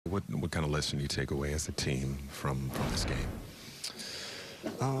lesson you take away as a team from this game?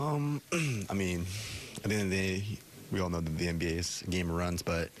 I mean, at the end of the day, we all know that the NBA is a game of runs,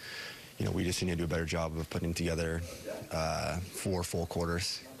 but we just need to do a better job of putting together 4 full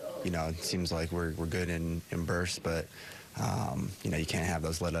quarters. It seems like we're good in bursts, but you can't have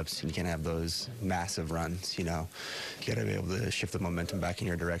those let-ups, and you can't have those massive runs. You got to be able to shift the momentum back in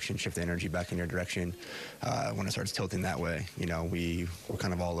your direction, shift the energy back in your direction. When it starts tilting that way, we're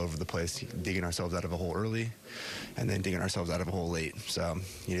kind of all over the place, digging ourselves out of a hole early, and then digging ourselves out of a hole late. So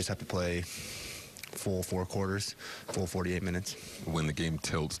you just have to play full 4 quarters, full 48 minutes. When the game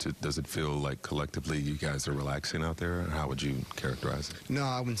tilts, does it feel like collectively you guys are relaxing out there? How would you characterize it? No,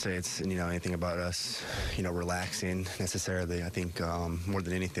 I wouldn't say it's anything about us relaxing necessarily. I think more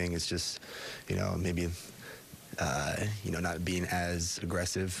than anything, it's just maybe not being as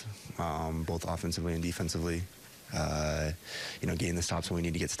aggressive, both offensively and defensively. Getting the stops when we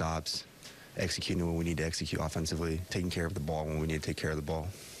need to get stops, executing when we need to execute offensively, taking care of the ball when we need to take care of the ball.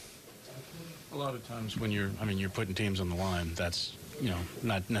 A lot of times when you're putting teams on the line, that's,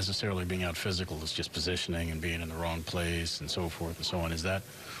 not necessarily being out physical. It's just positioning and being in the wrong place and so forth and so on. Is that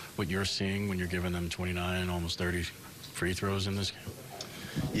what you're seeing when you're giving them 29, almost 30 free throws in this game?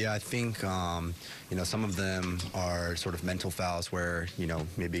 Yeah, I think, some of them are sort of mental fouls where,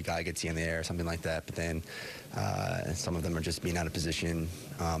 maybe a guy gets you in the air or something like that. But then some of them are just being out of position,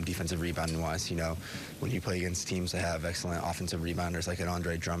 defensive rebounding-wise. When you play against teams that have excellent offensive rebounders like an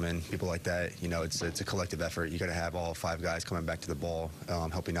Andre Drummond, people like that, it's a collective effort. You got to have all 5 guys coming back to the ball,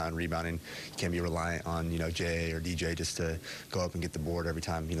 helping out in rebounding. You can't be reliant on, Jay or DJ just to go up and get the board every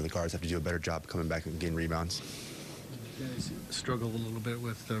time. The guards have to do a better job coming back and getting rebounds. You guys struggled a little bit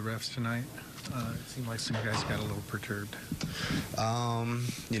with the refs tonight. It seemed like some guys got a little perturbed. I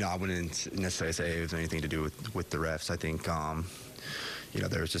wouldn't necessarily say it was anything to do with the refs. I think,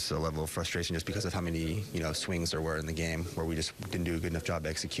 there was just a level of frustration just because of how many, swings there were in the game where we just didn't do a good enough job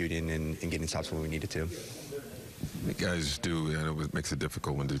executing and getting stops when we needed to. You guys do, it makes it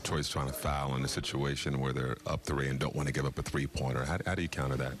difficult when Detroit's trying to foul in a situation where they're up 3 and don't want to give up a 3-pointer. How do you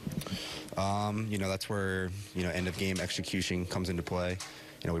counter that? That's where, end-of-game execution comes into play.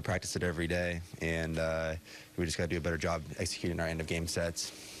 We practice it every day, and we just got to do a better job executing our end-of-game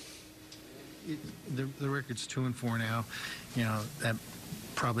sets. The record's 2-4 now. That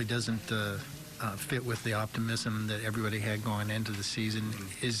probably doesn't fit with the optimism that everybody had going into the season.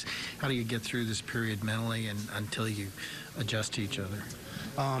 How do you get through this period mentally and until you adjust to each other?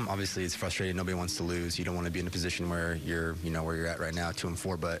 Obviously, it's frustrating. Nobody wants to lose. You don't want to be in a position where you're, where you're at right now,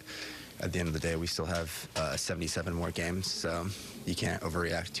 2-4. But at the end of the day, we still have 77 more games, so you can't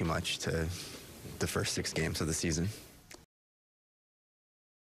overreact too much to the first 6 games of the season.